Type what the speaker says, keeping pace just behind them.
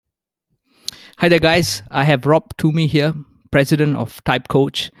Hi there, guys. I have Rob Toomey here, president of Type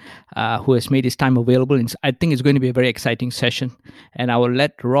Coach, who has made his time available. And I think it's going to be a very exciting session. And I will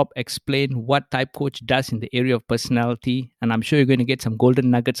let Rob explain what Type Coach does in the area of personality. And I'm sure you're going to get some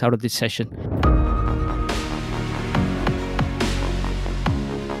golden nuggets out of this session.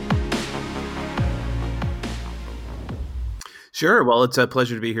 Sure. Well, it's a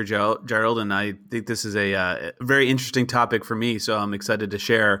pleasure to be here, Gerald. And I think this is a very interesting topic for me, so I'm excited to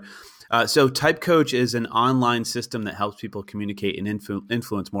share. So Type Coach is an online system that helps people communicate and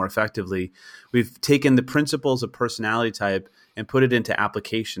influence more effectively. We've taken the principles of personality type and put it into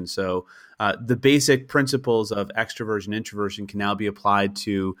application. So the basic principles of extroversion, introversion can now be applied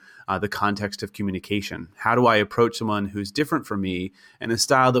to the context of communication. How do I approach someone who's different from me in a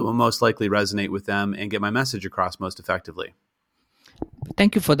style that will most likely resonate with them and get my message across most effectively?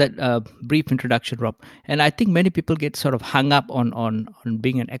 Thank you for that brief introduction, Rob. And I think many people get sort of hung up on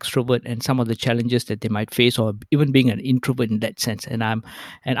being an extrovert and some of the challenges that they might face, or even being an introvert in that sense. And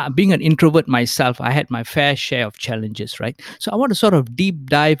being an introvert myself, I had my fair share of challenges, right? So I want to sort of deep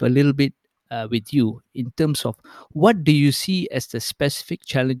dive a little bit with you in terms of what do you see as the specific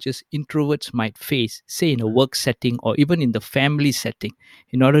challenges introverts might face, say in a work setting or even in the family setting,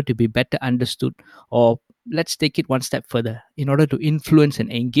 in order to be better understood, or let's take it one step further, in order to influence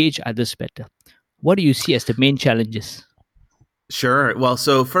and engage others better. What do you see as the main challenges? Sure. Well,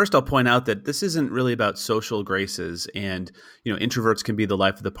 so first I'll point out that this isn't really about social graces and, introverts can be the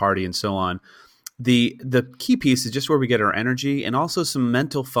life of the party and so on. The key piece is just where we get our energy and also some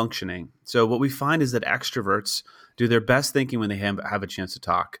mental functioning. So what we find is that extroverts do their best thinking when they have a chance to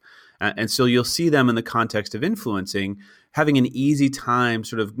talk. And so you'll see them in the context of influencing, having an easy time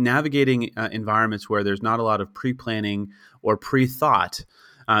sort of navigating environments where there's not a lot of pre-planning or pre-thought.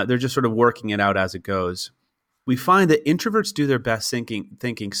 They're just sort of working it out as it goes. We find that introverts do their best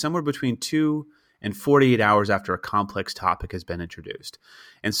thinking somewhere between 2 and 48 hours after a complex topic has been introduced.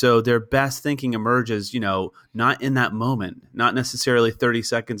 And so their best thinking emerges, not in that moment, not necessarily 30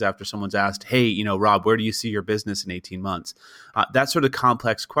 seconds after someone's asked, hey, Rob, where do you see your business in 18 months? That sort of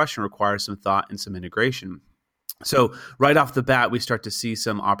complex question requires some thought and some integration. So right off the bat, we start to see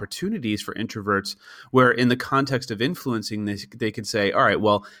some opportunities for introverts where in the context of influencing, they can say, all right,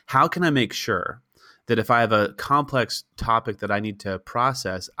 well, how can I make sure that if I have a complex topic that I need to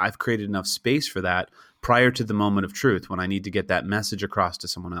process, I've created enough space for that prior to the moment of truth when I need to get that message across to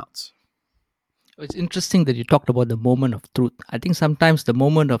someone else? It's interesting that you talked about the moment of truth. I think sometimes the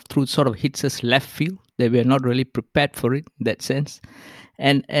moment of truth sort of hits us left field, that we are not really prepared for it in that sense.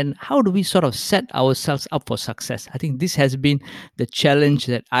 And how do we sort of set ourselves up for success? I think this has been the challenge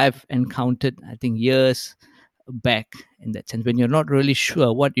that I've encountered, I think, years back in that sense, when you're not really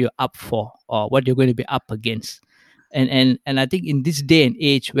sure what you're up for or what you're going to be up against. And I think in this day and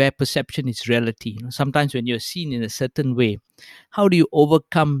age where perception is reality, sometimes when you're seen in a certain way, how do you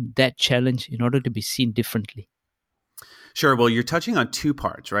overcome that challenge in order to be seen differently? Sure. Well, you're touching on two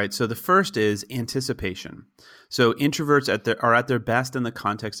parts, right? So the first is anticipation. So introverts are at their best in the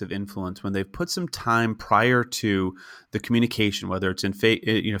context of influence when they've put some time prior to the communication, whether it's in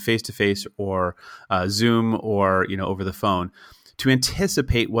face to face or Zoom or over the phone, to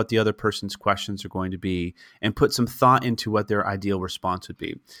anticipate what the other person's questions are going to be and put some thought into what their ideal response would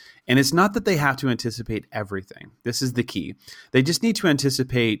be. And it's not that they have to anticipate everything. This is the key. They just need to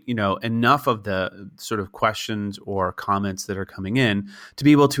anticipate, enough of the sort of questions or comments that are coming in to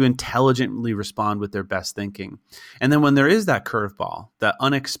be able to intelligently respond with their best thinking. And then when there is that curveball, that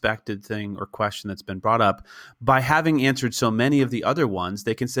unexpected thing or question that's been brought up, by having answered so many of the other ones,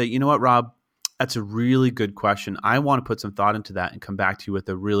 they can say, you know what, Rob, that's a really good question. I want to put some thought into that and come back to you with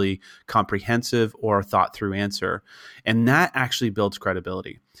a really comprehensive or thought through answer. And that actually builds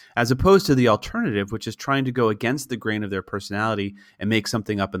credibility, as opposed to the alternative, which is trying to go against the grain of their personality and make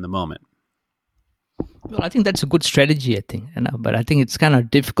something up in the moment. Well, I think that's a good strategy, I think. But I think it's kind of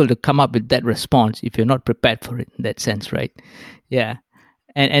difficult to come up with that response if you're not prepared for it in that sense, right? Yeah.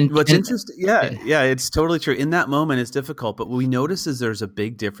 And what's interesting, yeah, it's totally true. In that moment, it's difficult, but what we notice is there's a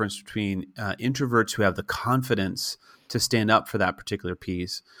big difference between introverts who have the confidence to stand up for that particular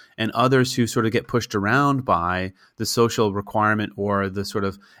piece and others who sort of get pushed around by the social requirement or the sort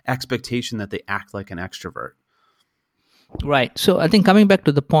of expectation that they act like an extrovert. Right. So I think coming back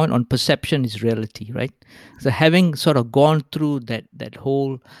to the point on perception is reality, right? So having sort of gone through that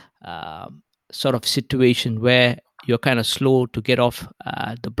whole sort of situation where you're kind of slow to get off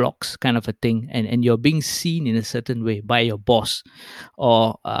the blocks kind of a thing, and you're being seen in a certain way by your boss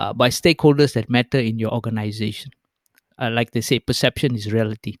or by stakeholders that matter in your organization. Like they say, perception is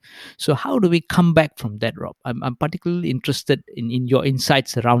reality. So how do we come back from that, Rob? I'm particularly interested in your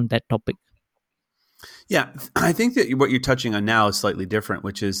insights around that topic. Yeah, I think that what you're touching on now is slightly different,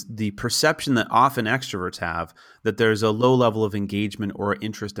 which is the perception that often extroverts have that there's a low level of engagement or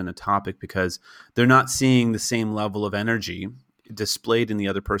interest in a topic because they're not seeing the same level of energy displayed in the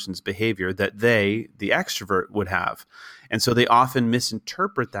other person's behavior that they, the extrovert, would have. And so they often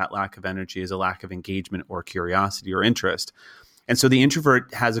misinterpret that lack of energy as a lack of engagement or curiosity or interest. And so the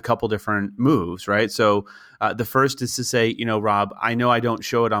introvert has a couple different moves, right? So the first is to say, Rob, I know I don't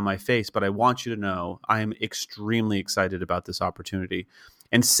show it on my face, but I want you to know I am extremely excited about this opportunity.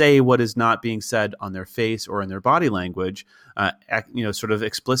 And say what is not being said on their face or in their body language, sort of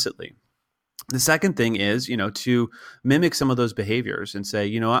explicitly. The second thing is, to mimic some of those behaviors and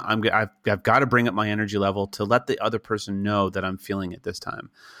say, what, I've got to bring up my energy level to let the other person know that I'm feeling it this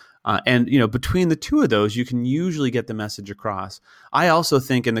time. And between the two of those, you can usually get the message across. I also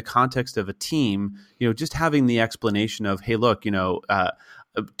think in the context of a team, just having the explanation of, hey, look,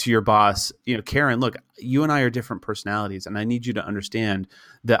 to your boss, Karen, look, you and I are different personalities, and I need you to understand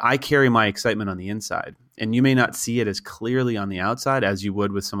that I carry my excitement on the inside. And you may not see it as clearly on the outside as you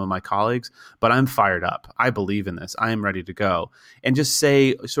would with some of my colleagues, but I'm fired up. I believe in this. I am ready to go. And just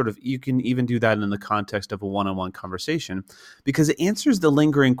say you can even do that in the context of a one-on-one conversation, because it answers the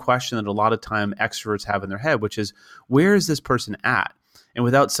lingering question that a lot of time extroverts have in their head, which is, where is this person at? And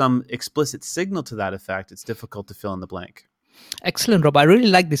without some explicit signal to that effect, it's difficult to fill in the blank. Excellent, Rob. I really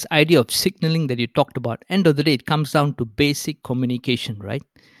like this idea of signaling that you talked about. End of the day, it comes down to basic communication, right?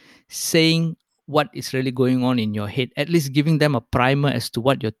 Saying what is really going on in your head, at least giving them a primer as to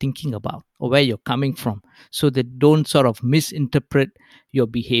what you're thinking about or where you're coming from, so they don't sort of misinterpret your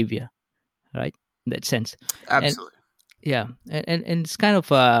behavior, right? In that sense. And Absolutely. yeah, and it's kind of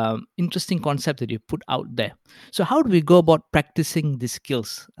a interesting concept that you put out there. So how do we go about practicing these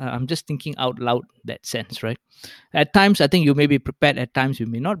skills? I'm just thinking out loud in that sense, right? At times, I think you may be prepared. At times, you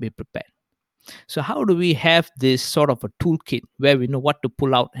may not be prepared. So how do we have this sort of a toolkit where we know what to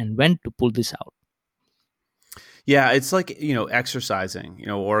pull out and when to pull this out? Yeah, it's like, exercising,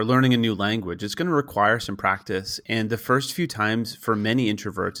 or learning a new language. It's going to require some practice. And the first few times for many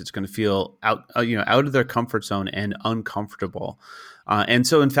introverts, it's going to feel out of their comfort zone and uncomfortable. And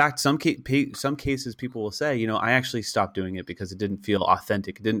so, in fact, some cases people will say, I actually stopped doing it because it didn't feel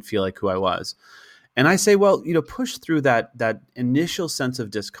authentic. It didn't feel like who I was. And I say, well, push through that initial sense of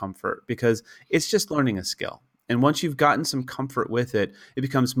discomfort, because it's just learning a skill. And once you've gotten some comfort with it, it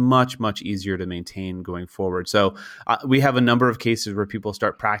becomes much, much easier to maintain going forward. So we have a number of cases where people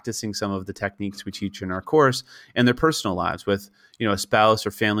start practicing some of the techniques we teach in our course in their personal lives with, a spouse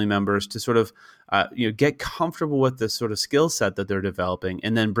or family members to sort of, get comfortable with this sort of skill set that they're developing,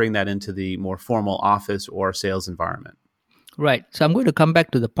 and then bring that into the more formal office or sales environment. Right. So I'm going to come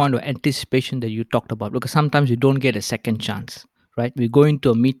back to the point of anticipation that you talked about, because sometimes you don't get a second chance, right? We go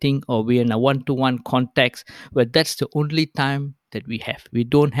into a meeting or we're in a one-to-one context where that's the only time that we have. We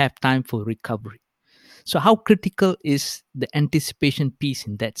don't have time for recovery. So how critical is the anticipation piece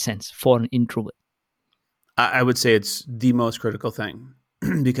in that sense for an introvert? I would say it's the most critical thing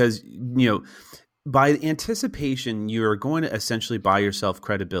because, by anticipation, you're going to essentially buy yourself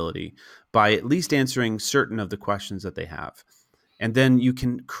credibility by at least answering certain of the questions that they have. And then you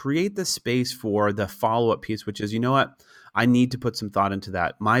can create the space for the follow-up piece, which is, what? I need to put some thought into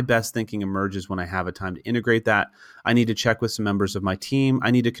that. My best thinking emerges when I have a time to integrate that. I need to check with some members of my team.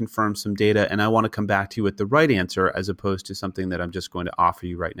 I need to confirm some data, and I want to come back to you with the right answer as opposed to something that I'm just going to offer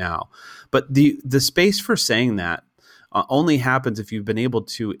you right now. But the space for saying that only happens if you've been able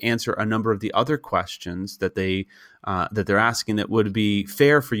to answer a number of the other questions that they're asking that would be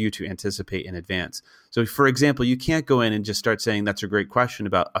fair for you to anticipate in advance. So, for example, you can't go in and just start saying that's a great question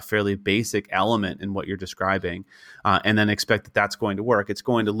about a fairly basic element in what you're describing, and then expect that that's going to work. It's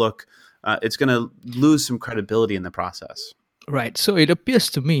going to lose some credibility in the process. Right. So it appears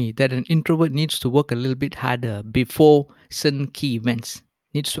to me that an introvert needs to work a little bit harder before certain key events,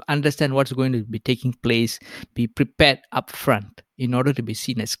 needs to understand what's going to be taking place, be prepared up front in order to be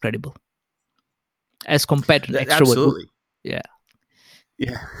seen as credible, as compared to an extrovert who, Absolutely. yeah,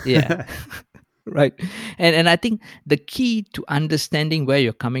 Yeah. yeah, right. And I think the key to understanding where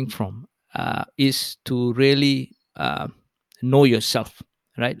you're coming from is to really know yourself,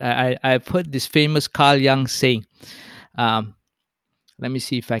 right? I've heard this famous Carl Jung saying, um, let me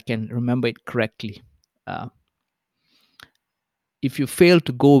see if I can remember it correctly. Uh, if you fail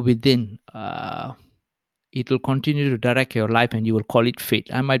to go within, it will continue to direct your life and you will call it fate.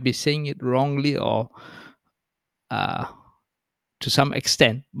 I might be saying it wrongly or uh, to some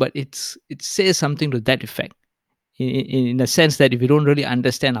extent, but it says something to that effect. In a sense that if we don't really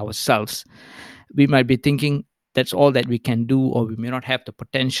understand ourselves, we might be thinking that's all that we can do, or we may not have the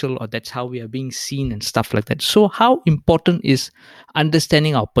potential, or that's how we are being seen and stuff like that. So how important is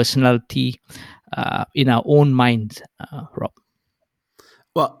understanding our personality in our own minds, Rob?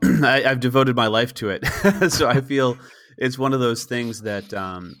 Well, I've devoted my life to it. So I feel it's one of those things that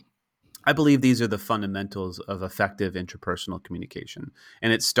I believe these are the fundamentals of effective interpersonal communication.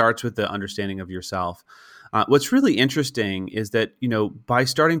 And it starts with the understanding of yourself. What's really interesting is that, by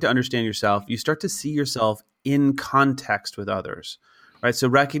starting to understand yourself, you start to see yourself in context with others, right? So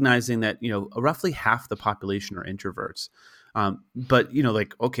recognizing that, roughly half the population are introverts. But,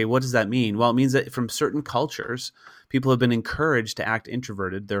 okay, what does that mean? Well, it means that from certain cultures, people have been encouraged to act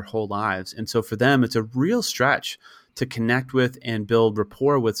introverted their whole lives. And so for them, it's a real stretch to connect with and build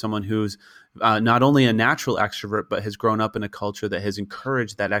rapport with someone who's not only a natural extrovert, but has grown up in a culture that has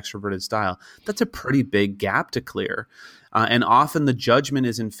encouraged that extroverted style. That's a pretty big gap to clear. And often the judgment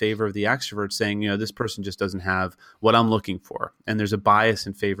is in favor of the extrovert, saying, this person just doesn't have what I'm looking for. And there's a bias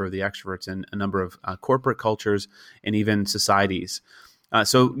in favor of the extroverts in a number of corporate cultures and even societies.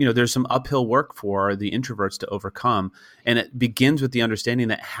 So there's some uphill work for the introverts to overcome. And it begins with the understanding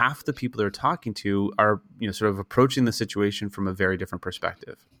that half the people they're talking to are, sort of approaching the situation from a very different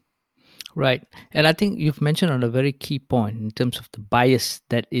perspective. Right. And I think you've mentioned on a very key point in terms of the bias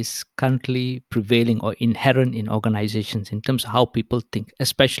that is currently prevailing or inherent in organizations in terms of how people think,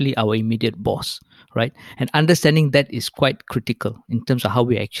 especially our immediate boss, right? And understanding that is quite critical in terms of how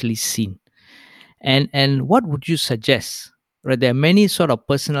we're actually seen. And what would you suggest? Right, there are many sort of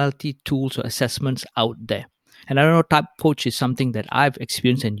personality tools or assessments out there. And I don't know, type coach is something that I've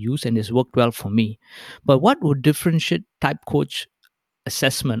experienced and used and has worked well for me. But what would differentiate type coach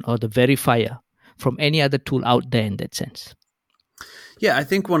assessment or the verifier from any other tool out there in that sense? Yeah, I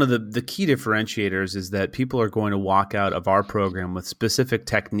think one of the key differentiators is that people are going to walk out of our program with specific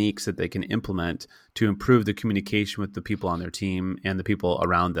techniques that they can implement to improve the communication with the people on their team and the people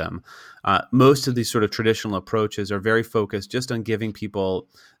around them. Most of these sort of traditional approaches are very focused just on giving people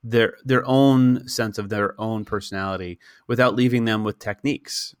their own sense of their own personality without leaving them with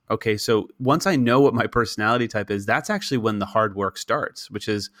techniques. Okay, so once I know what my personality type is, that's actually when the hard work starts, which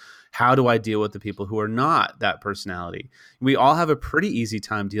is, how do I deal with the people who are not that personality? We all have a pretty easy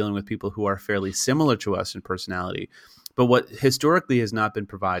time dealing with people who are fairly similar to us in personality. But what historically has not been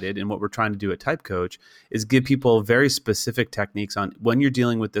provided, and what we're trying to do at Type Coach, is give people very specific techniques on, when you're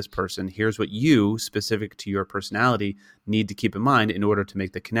dealing with this person, here's what you, specific to your personality, need to keep in mind in order to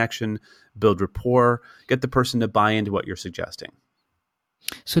make the connection, build rapport, get the person to buy into what you're suggesting.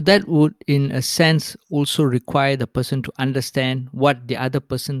 So that would, in a sense, also require the person to understand what the other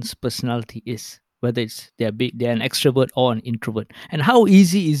person's personality is, whether it's they're an extrovert or an introvert. And how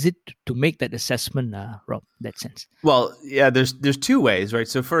easy is it to make that assessment, Rob, in that sense? Well, yeah, there's two ways, right?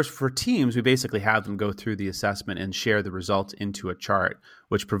 So first, for teams, we basically have them go through the assessment and share the results into a chart,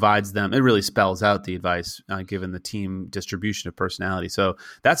 which provides them, it really spells out the advice given the team distribution of personality. So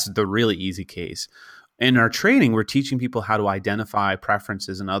that's the really easy case. In our training, we're teaching people how to identify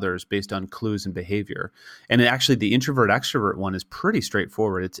preferences in others based on clues and behavior. And actually, the introvert-extrovert one is pretty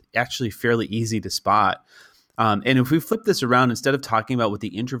straightforward. It's actually fairly easy to spot. And if we flip this around, instead of talking about what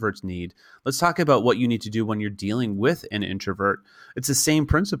the introverts need, let's talk about what you need to do when you're dealing with an introvert. It's the same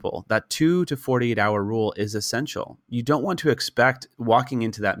principle. That 2 to 48 hour rule is essential. You don't want to expect walking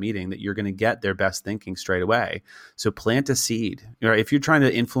into that meeting that you're going to get their best thinking straight away. So plant a seed. If you're trying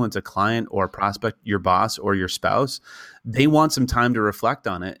to influence a client or a prospect, your boss or your spouse, they want some time to reflect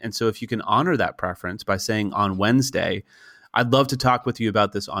on it. And so if you can honor that preference by saying on Wednesday, I'd love to talk with you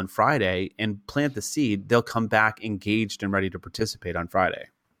about this on Friday, and plant the seed, they'll come back engaged and ready to participate on Friday.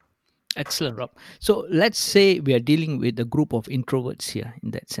 Excellent, Rob. So let's say we are dealing with a group of introverts here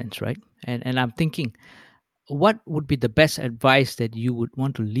in that sense, right? And I'm thinking, what would be the best advice that you would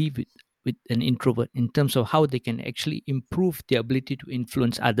want to leave with an introvert in terms of how they can actually improve their ability to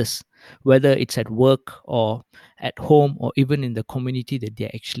influence others, whether it's at work or at home or even in the community that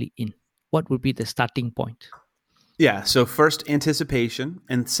they're actually in? What would be the starting point? Yeah. So first, anticipation.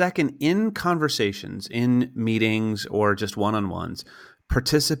 And second, in conversations, in meetings, or just one-on-ones,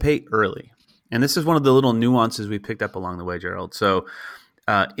 participate early. And this is one of the little nuances we picked up along the way, Gerald. So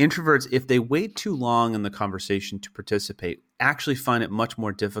introverts, if they wait too long in the conversation to participate, actually find it much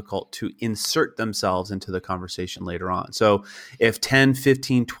more difficult to insert themselves into the conversation later on. So if 10,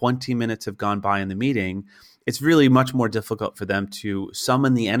 15, 20 minutes have gone by in the meeting, it's really much more difficult for them to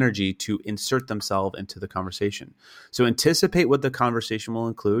summon the energy to insert themselves into the conversation. So anticipate what the conversation will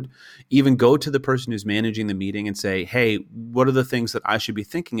include. Even go to the person who's managing the meeting and say, hey, what are the things that I should be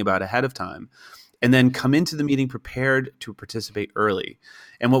thinking about ahead of time? and then come into the meeting prepared to participate early.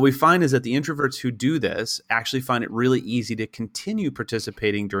 And what we find is that the introverts who do this actually find it really easy to continue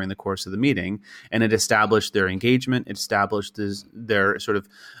participating during the course of the meeting, and it established their engagement. It established their sort of,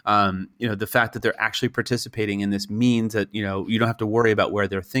 the fact that they're actually participating in this means that, you don't have to worry about where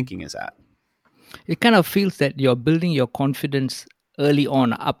their thinking is at. It kind of feels that you're building your confidence early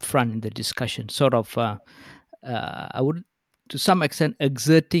on, upfront in the discussion. Sort of, I would, to some extent,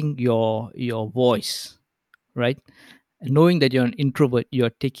 exerting your voice, right? Knowing that you're an introvert,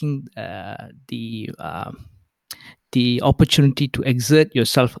 you're taking the opportunity to exert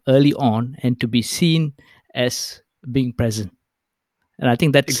yourself early on and to be seen as being present. And I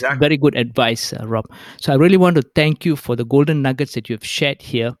think that's Exactly. very good advice, Rob. So I really want to thank you for the golden nuggets that you've shared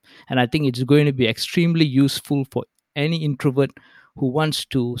here. And I think it's going to be extremely useful for any introvert who wants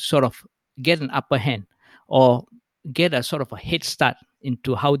to sort of get an upper hand or get a sort of a head start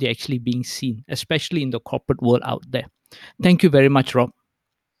into how they're actually being seen, especially in the corporate world out there. Thank you very much, Rob.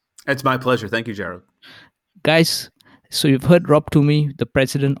 It's my pleasure. Thank you, Gerald. Guys, so you've heard Rob Toomey, the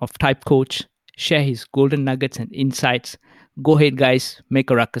president of Type Coach, share his golden nuggets and insights. Go ahead, guys, make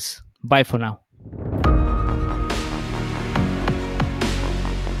a ruckus. Bye for now.